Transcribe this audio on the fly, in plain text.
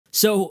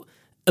So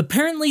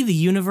apparently the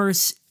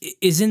universe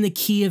is in the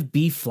key of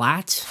B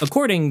flat,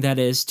 according, that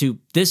is, to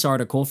this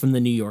article from the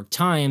New York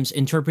Times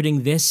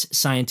interpreting this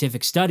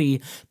scientific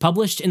study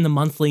published in the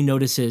monthly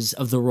notices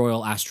of the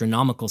Royal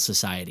Astronomical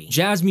Society.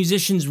 Jazz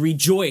musicians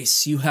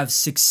rejoice, you have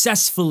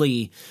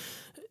successfully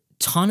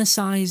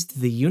tonicized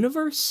the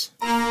universe?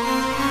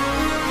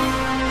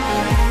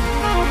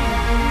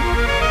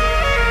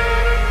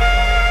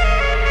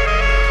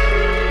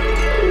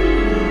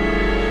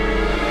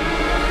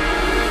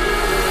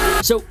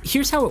 So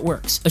here's how it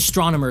works.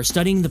 Astronomers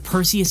studying the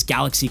Perseus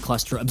galaxy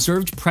cluster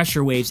observed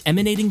pressure waves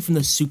emanating from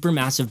the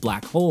supermassive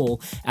black hole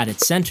at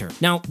its center.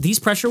 Now, these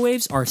pressure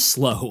waves are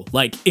slow,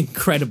 like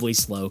incredibly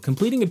slow,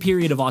 completing a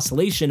period of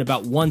oscillation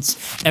about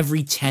once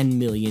every 10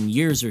 million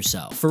years or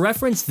so. For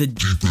reference, the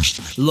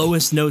deepest,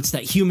 lowest notes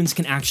that humans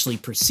can actually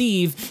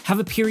perceive have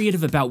a period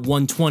of about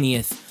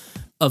 1/20th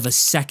of a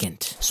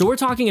second. So we're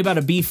talking about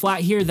a B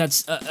flat here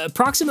that's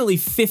approximately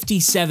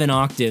 57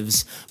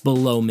 octaves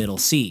below middle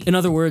C. In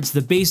other words,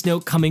 the bass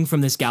note coming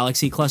from this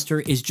galaxy cluster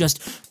is just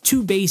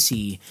too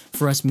bassy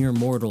for us mere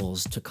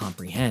mortals to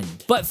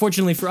comprehend. But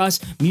fortunately for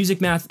us,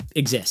 music math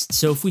exists.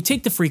 So if we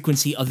take the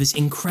frequency of this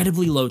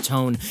incredibly low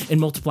tone and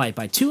multiply it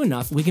by 2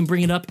 enough, we can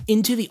bring it up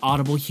into the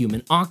audible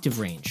human octave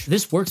range.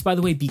 This works, by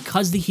the way,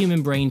 because the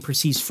human brain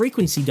perceives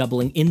frequency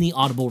doubling in the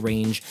audible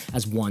range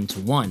as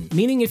 1:1,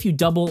 meaning if you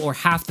double or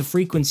half the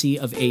frequency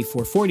of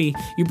A440,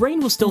 your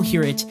brain will still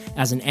hear it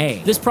as an A.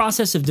 This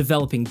process of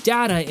developing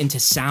data into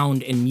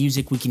sound and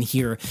music we can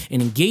hear and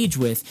engage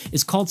with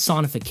is called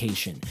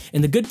sonification,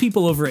 and the good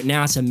people over at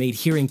NASA made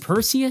hearing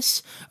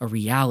Perseus a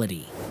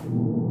reality.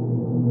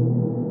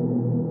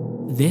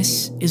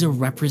 This is a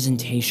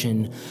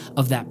representation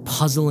of that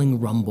puzzling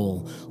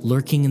rumble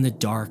lurking in the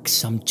dark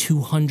some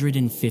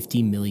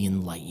 250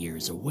 million light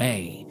years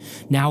away,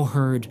 now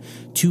heard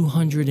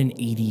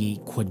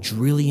 288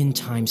 quadrillion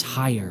times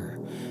higher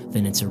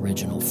than its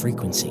original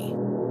frequency.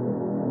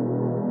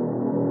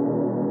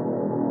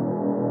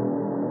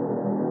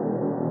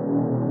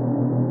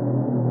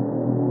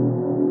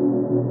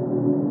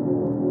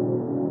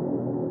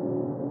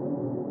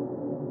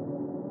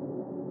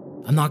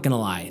 I'm not gonna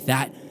lie,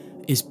 that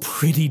is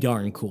pretty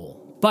darn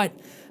cool. But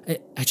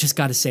I just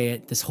gotta say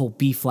it, this whole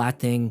B flat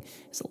thing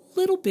is a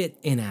little bit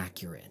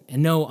inaccurate.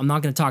 And no, I'm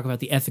not gonna talk about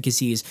the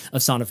efficacies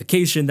of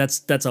sonification,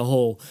 that's a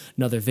whole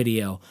nother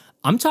video.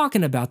 I'm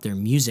talking about their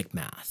music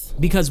math.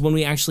 Because when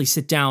we actually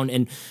sit down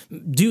and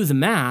do the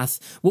math,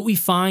 what we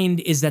find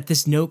is that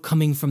this note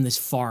coming from this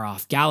far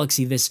off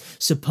galaxy, this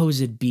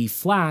supposed B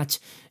flat,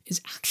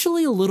 is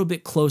actually a little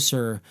bit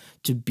closer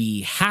to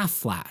B half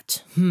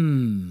flat.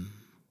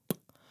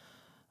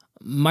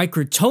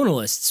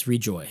 Microtonalists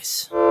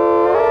rejoice.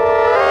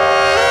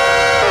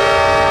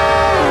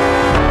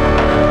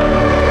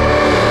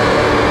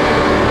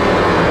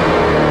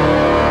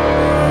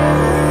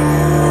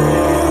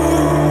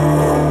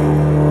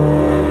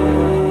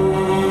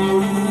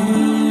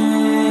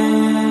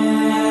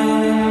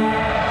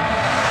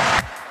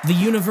 The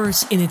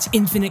universe, in its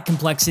infinite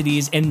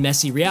complexities and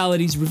messy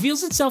realities,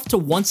 reveals itself to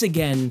once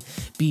again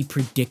be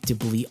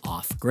predictably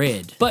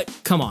off-grid. But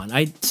come on,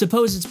 I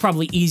suppose it's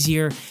probably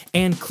easier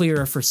and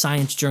clearer for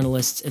science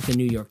journalists at the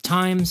New York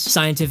Times,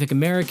 Scientific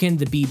American,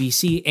 the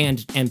BBC,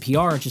 and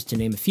NPR, just to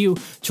name a few,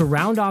 to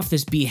round off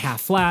this B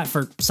half flat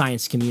for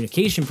science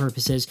communication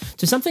purposes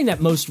to something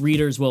that most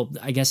readers will,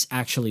 I guess,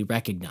 actually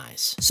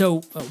recognize.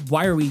 So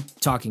why are we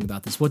talking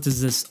about this? What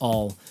does this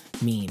all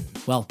mean?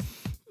 Well,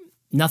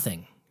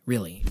 nothing.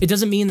 Really. It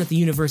doesn't mean that the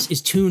universe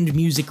is tuned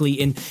musically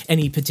in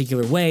any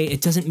particular way. It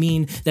doesn't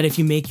mean that if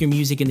you make your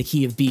music in the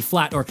key of B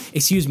flat, or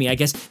excuse me, I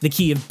guess the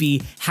key of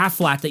B half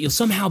flat, that you'll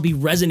somehow be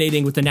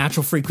resonating with the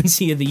natural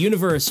frequency of the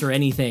universe or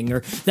anything,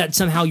 or that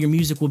somehow your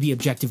music will be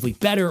objectively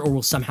better or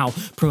will somehow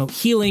promote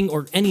healing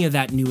or any of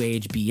that new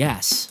age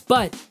BS.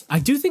 But I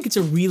do think it's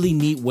a really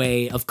neat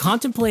way of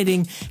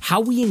contemplating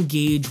how we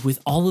engage with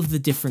all of the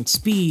different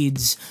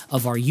speeds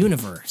of our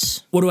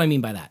universe. What do I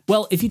mean by that?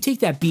 Well, if you take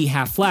that B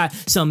half flat,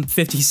 some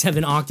 57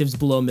 octaves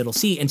below middle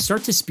C, and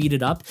start to speed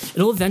it up,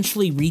 it'll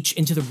eventually reach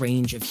into the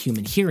range of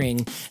human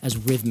hearing as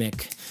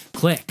rhythmic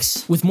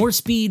clicks. With more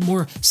speed,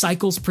 more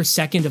cycles per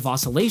second of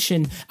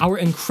oscillation, our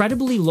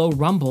incredibly low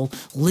rumble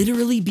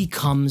literally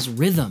becomes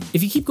rhythm.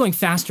 If you keep going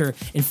faster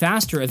and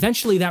faster,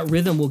 eventually that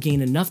rhythm will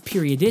gain enough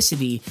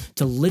periodicity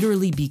to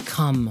literally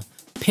become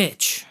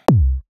pitch.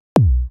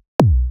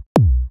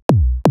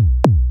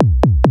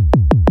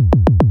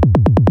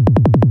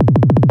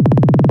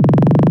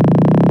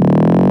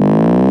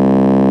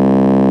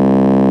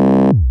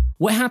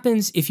 What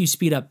happens if you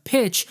speed up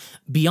pitch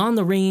beyond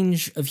the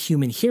range of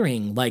human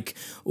hearing, like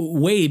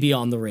way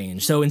beyond the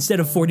range? So instead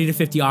of 40 to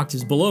 50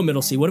 octaves below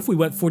middle C, what if we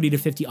went 40 to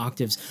 50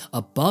 octaves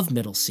above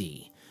middle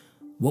C?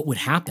 What would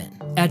happen?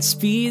 At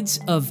speeds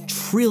of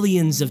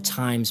trillions of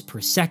times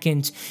per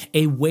second,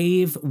 a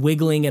wave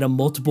wiggling at a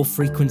multiple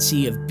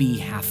frequency of B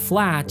half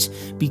flat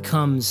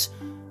becomes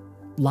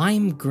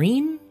lime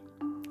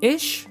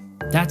green-ish?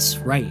 That's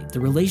right,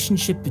 the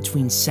relationship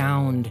between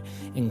sound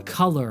and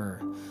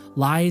color,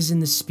 lies in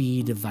the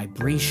speed of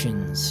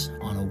vibrations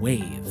on a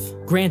wave.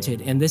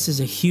 Granted, and this is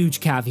a huge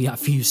caveat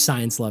for you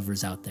science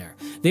lovers out there,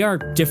 they are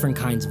different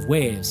kinds of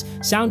waves.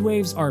 Sound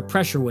waves are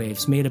pressure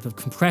waves made up of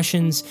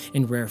compressions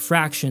and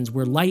rarefactions,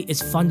 where light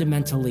is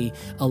fundamentally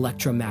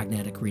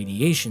electromagnetic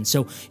radiation,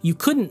 so you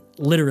couldn't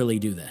literally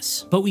do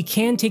this. But we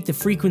can take the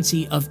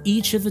frequency of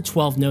each of the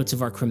 12 notes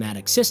of our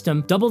chromatic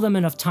system, double them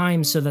enough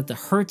times so that the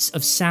hertz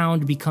of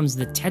sound becomes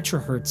the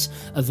tetrahertz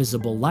of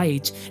visible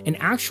light, and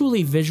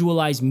actually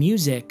visualize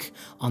music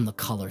on the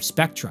color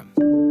spectrum.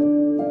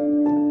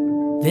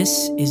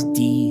 This is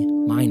D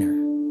minor.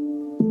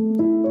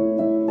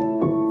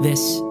 This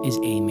is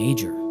A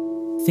major.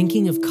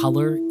 Thinking of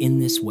color in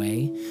this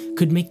way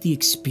could make the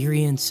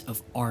experience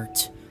of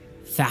art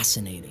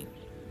fascinating,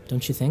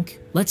 don't you think?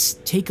 Let's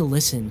take a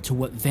listen to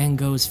what Van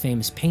Gogh's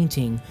famous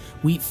painting,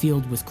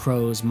 Wheatfield with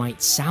Crows,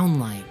 might sound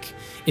like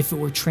if it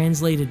were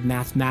translated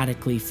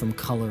mathematically from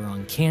color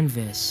on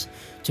canvas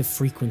to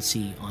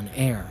frequency on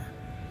air.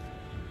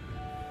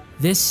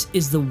 This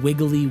is the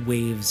wiggly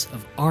waves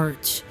of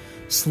art,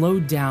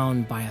 slowed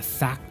down by a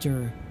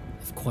factor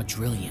of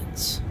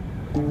quadrillions.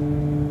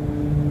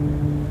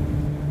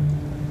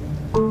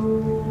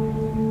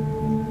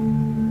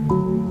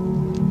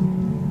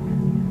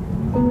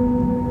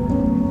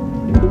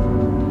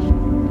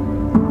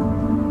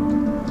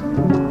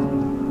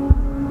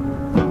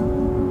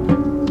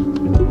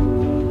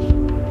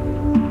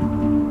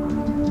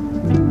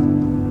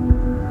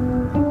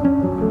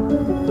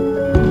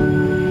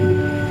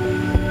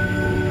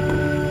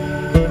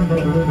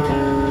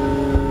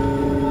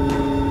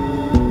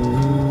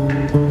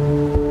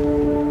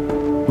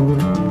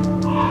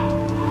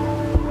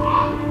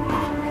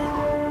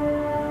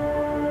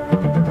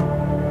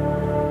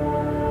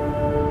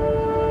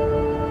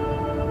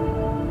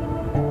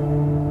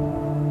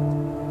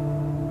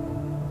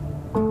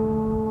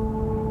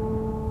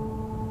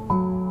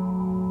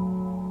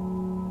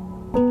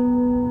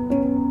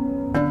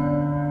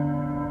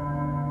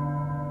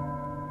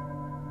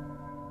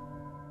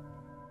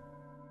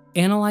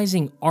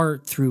 Analyzing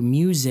art through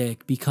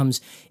music becomes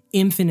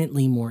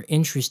infinitely more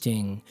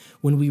interesting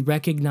when we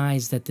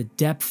recognize that the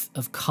depth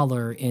of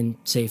color in,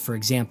 say, for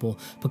example,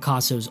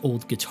 Picasso's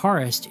old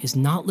Guitarist is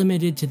not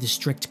limited to the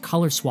strict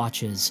color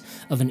swatches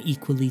of an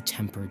equally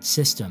tempered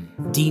system.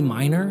 D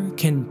minor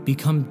can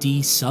become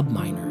D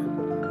subminor.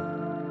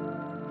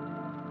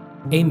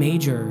 A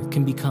major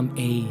can become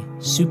A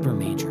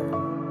supermajor.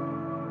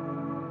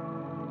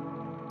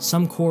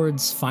 Some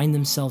chords find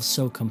themselves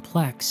so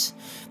complex,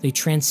 they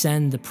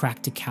transcend the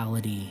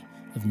practicality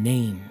of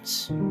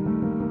names.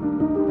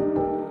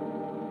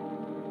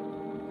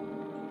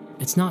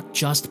 It's not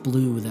just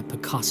blue that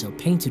Picasso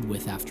painted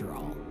with, after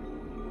all.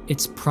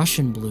 It's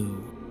Prussian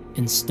blue,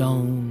 and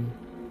stone,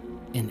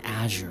 and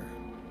azure.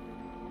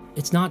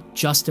 It's not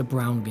just a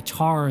brown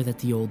guitar that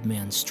the old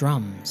man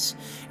strums.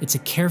 It's a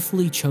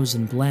carefully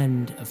chosen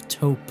blend of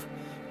taupe,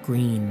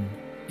 green,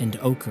 and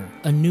ochre,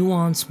 a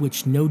nuance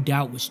which no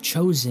doubt was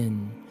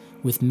chosen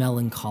with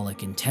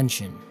melancholic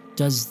intention.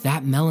 Does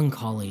that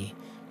melancholy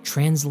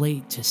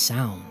translate to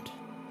sound?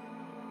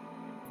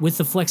 With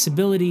the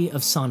flexibility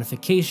of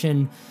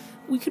sonification,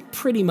 we could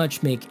pretty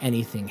much make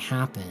anything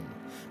happen.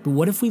 But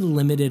what if we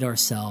limited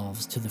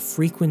ourselves to the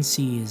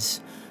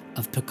frequencies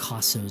of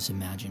Picasso's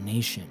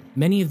imagination?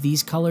 Many of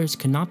these colors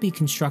cannot be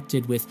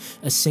constructed with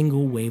a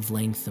single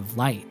wavelength of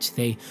light.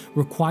 They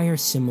require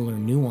similar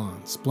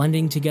nuance.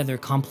 Blending together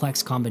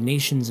complex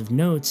combinations of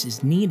notes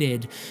is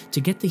needed to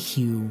get the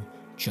hue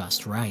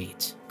just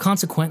right.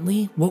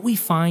 Consequently, what we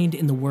find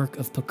in the work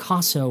of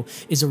Picasso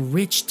is a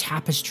rich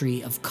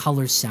tapestry of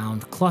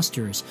color-sound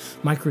clusters,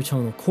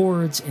 microtonal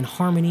chords, and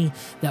harmony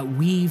that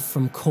weave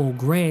from coal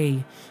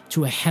gray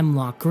to a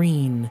hemlock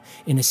green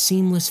in a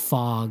seamless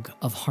fog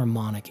of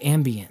harmonic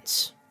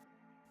ambience.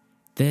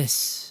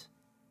 This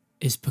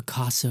is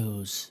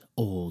Picasso's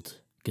old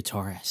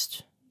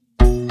Guitarist.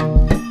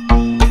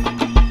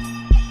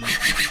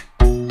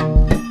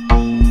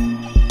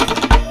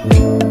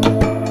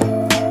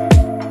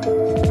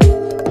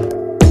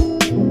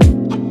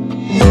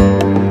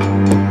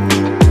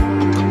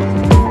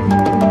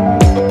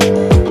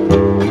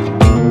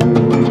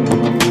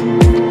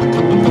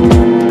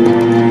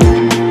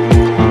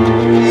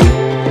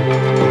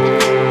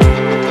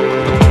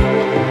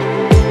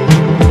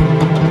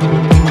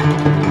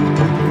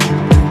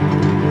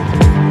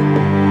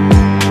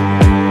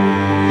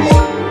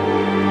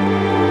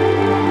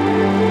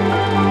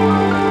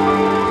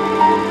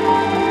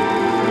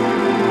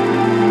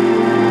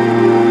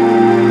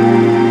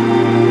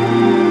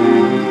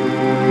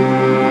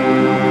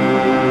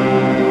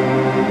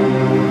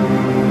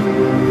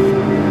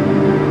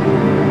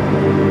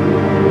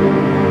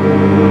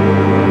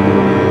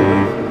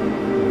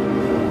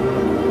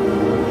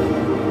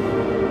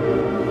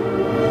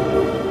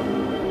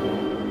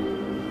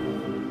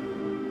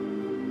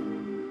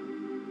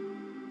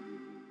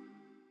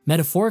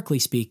 Metaphorically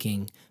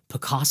speaking,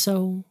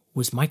 Picasso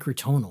was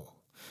microtonal.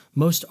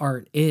 Most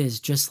art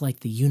is just like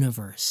the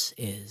universe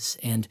is,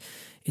 and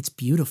it's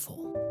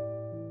beautiful.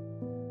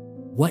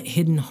 What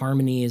hidden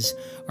harmonies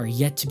are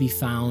yet to be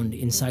found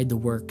inside the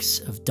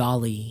works of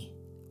Dali,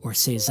 or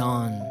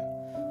Cézanne,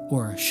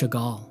 or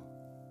Chagall?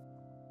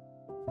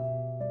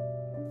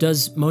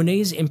 Does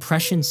Monet's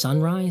Impression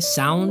Sunrise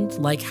sound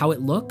like how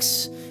it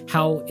looks,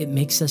 how it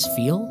makes us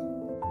feel?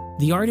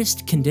 The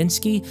artist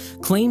Kandinsky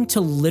claimed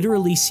to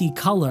literally see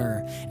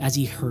color as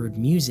he heard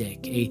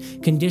music, a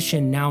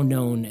condition now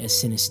known as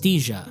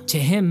synesthesia. To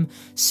him,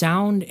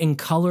 sound and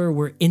color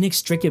were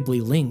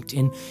inextricably linked,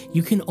 and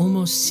you can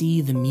almost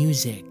see the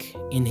music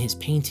in his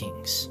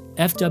paintings.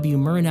 F.W.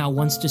 Murnau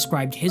once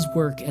described his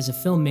work as a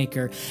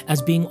filmmaker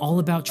as being all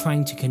about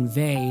trying to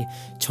convey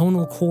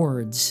tonal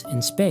chords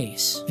in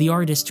space. The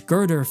artist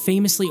Goethe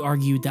famously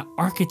argued that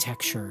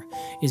architecture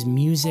is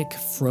music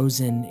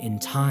frozen in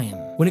time.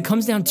 When it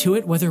comes down to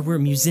it, whether we're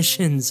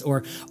musicians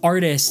or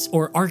artists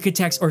or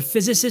architects or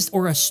physicists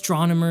or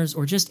astronomers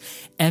or just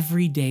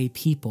everyday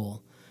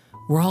people,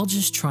 we're all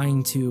just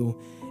trying to,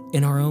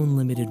 in our own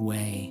limited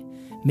way,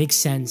 make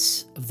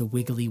sense of the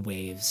wiggly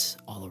waves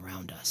all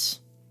around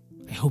us.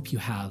 I hope you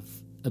have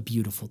a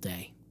beautiful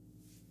day.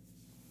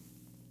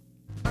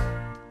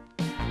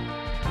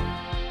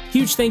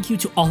 Huge thank you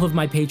to all of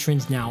my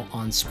patrons now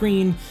on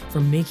screen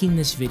for making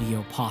this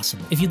video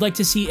possible. If you'd like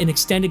to see an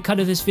extended cut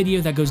of this video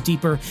that goes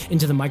deeper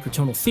into the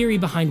microtonal theory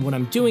behind what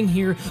I'm doing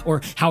here, or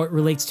how it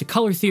relates to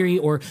color theory,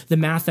 or the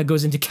math that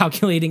goes into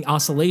calculating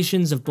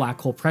oscillations of black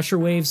hole pressure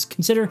waves,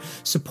 consider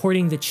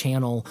supporting the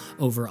channel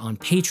over on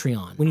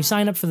Patreon. When you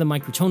sign up for the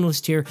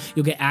Microtonalist tier,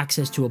 you'll get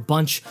access to a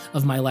bunch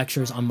of my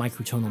lectures on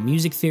microtonal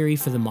music theory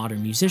for the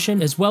modern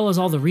musician, as well as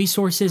all the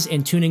resources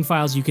and tuning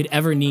files you could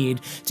ever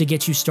need to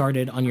get you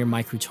started on your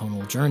microtonal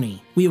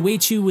journey. We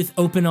await you with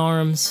open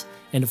arms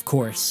and, of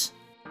course,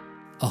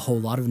 a whole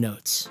lot of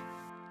notes.